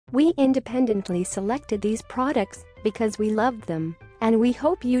We independently selected these products because we loved them, and we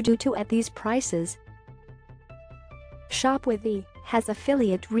hope you do too at these prices. Shop with E has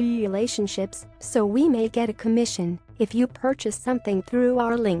affiliate relationships, so we may get a commission if you purchase something through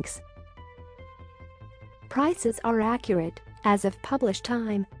our links. Prices are accurate as of published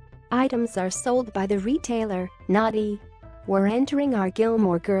time. Items are sold by the retailer, not E. We're entering our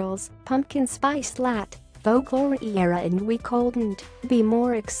Gilmore Girls, Pumpkin Spice Latte, Folklore era, and we couldn't be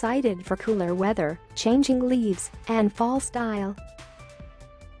more excited for cooler weather, changing leaves, and fall style.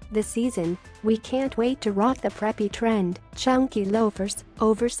 This season, we can't wait to rock the preppy trend, chunky loafers,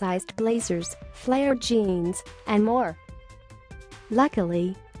 oversized blazers, flared jeans, and more.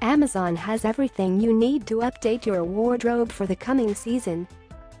 Luckily, Amazon has everything you need to update your wardrobe for the coming season.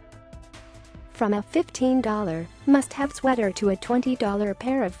 From a $15 must-have sweater to a $20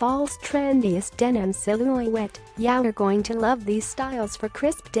 pair of fall's trendiest denim silhouette, you're going to love these styles for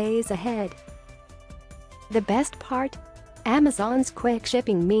crisp days ahead. The best part? Amazon's quick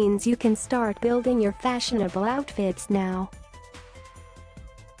shipping means you can start building your fashionable outfits now.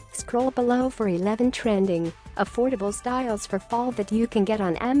 Scroll below for 11 trending, affordable styles for fall that you can get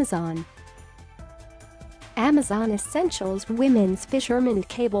on Amazon. Amazon Essentials Women's Fisherman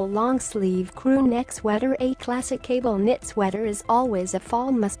Cable Long Sleeve Crew Neck Sweater. A classic cable knit sweater is always a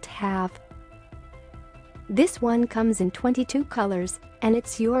fall must-have. This one comes in 22 colors, and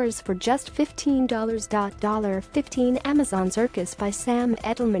it's yours for just $15. $15 Amazon Circus by Sam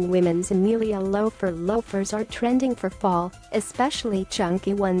Edelman. Women's Amelia loafers are trending for fall, especially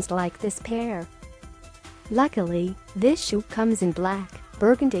chunky ones like this pair. Luckily, this shoe comes in black,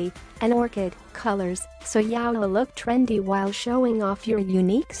 burgundy, and orchid colors, so you'll look trendy while showing off your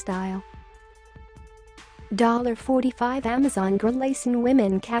unique style. $45 Amazon Girl Lace and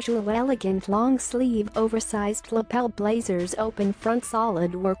Women Casual Elegant Long Sleeve Oversized Lapel Blazers. Open front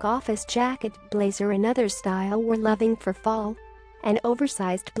solid work office jacket blazer. Another style we're loving for fall. An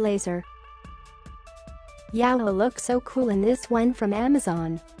oversized blazer. You'll look so cool in this one from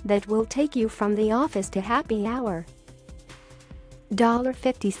Amazon that will take you from the office to happy hour.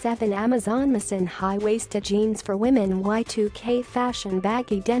 $57 Amazon Moccasin High-Waisted Jeans for Women. Y2K fashion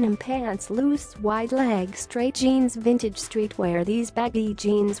baggy denim pants. Loose wide leg straight jeans. Vintage streetwear. These baggy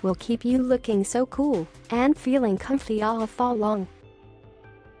jeans will keep you looking so cool and feeling comfy all fall long.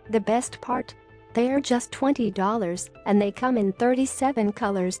 The best part? They're just $20 and they come in 37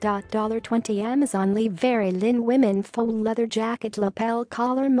 colors. $20 Amazon Lee Very Lin Women Faux Leather Jacket Lapel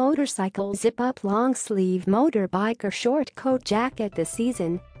Collar Motorcycle Zip-Up Long Sleeve Motorbike or Short Coat Jacket. This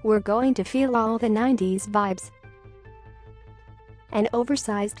season, we're going to feel all the 90s vibes. An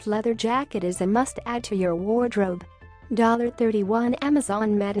oversized leather jacket is a must-add to your wardrobe. $31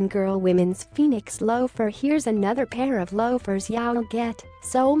 Amazon Madden Girl Women's Phoenix Loafer. Here's another pair of loafers you'll get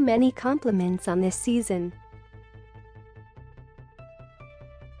so many compliments on this season.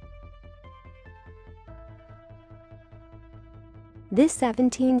 This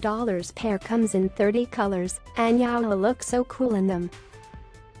 $17 pair comes in 30 colors, and you'll look so cool in them.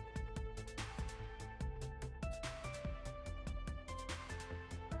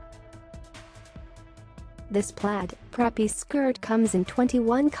 This plaid, preppy skirt comes in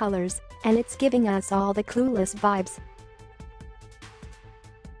 21 colors, and it's giving us all the clueless vibes.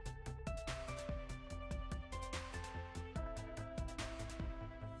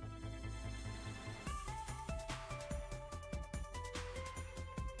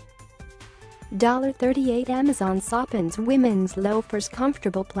 $38 Amazon Soppens Women's Loafers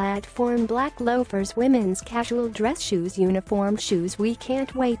Comfortable Platform Black Loafers. Women's casual dress shoes. Uniform shoes. We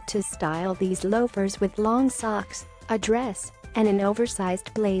can't wait to style these loafers with long socks, a dress, and an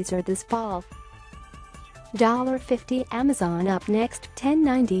oversized blazer this fall. $50 Amazon Up Next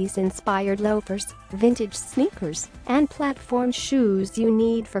 1090s inspired loafers, vintage sneakers, and platform shoes you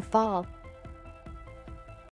need for fall.